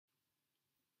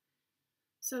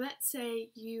So let's say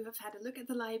you have had a look at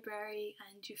the library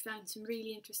and you found some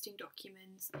really interesting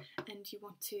documents and you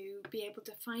want to be able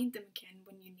to find them again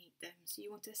when you need them, so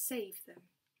you want to save them.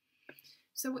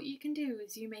 So what you can do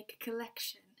is you make a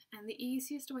collection, and the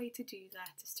easiest way to do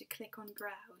that is to click on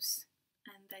Browse,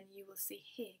 and then you will see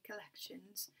here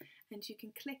Collections, and you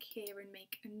can click here and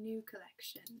make a new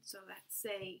collection. So let's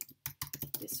say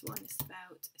this one is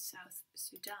about South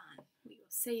Sudan. We will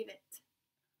save it,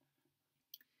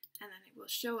 and then it will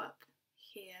show up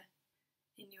here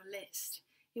in your list.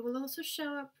 It will also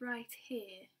show up right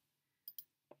here,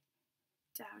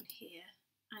 down here,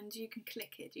 and you can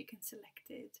click it, you can select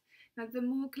it. Now the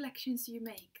more collections you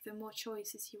make, the more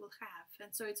choices you will have,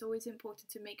 and so it's always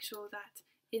important to make sure that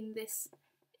in this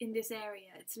area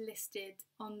it's listed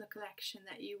on the collection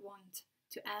that you want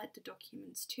to add the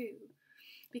documents to.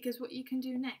 Because what you can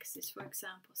do next is, for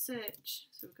example, search.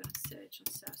 So we're going to search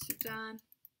on South Sudan,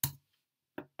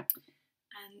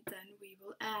 and then we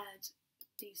will add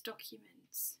these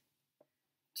documents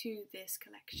to this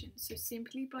collection. So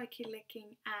simply by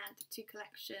clicking add to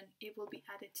collection, it will be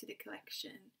added to the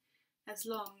collection as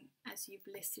long as you've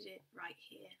listed it right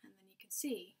here, and then you can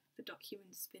see the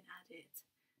document's been added.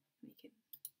 We can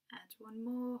add one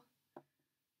more.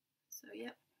 So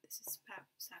yep, this is about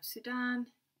South Sudan.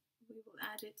 We will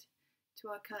add it to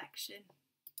our collection,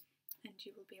 and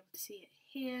you will be able to see it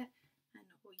here, and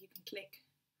or you can click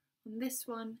on this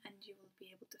one and you will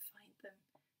be able to find them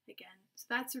again. So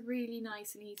that's a really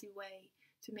nice and easy way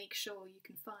to make sure you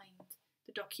can find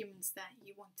the documents that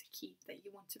you want to keep, that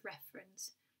you want to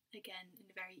reference again in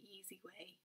a very easy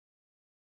way.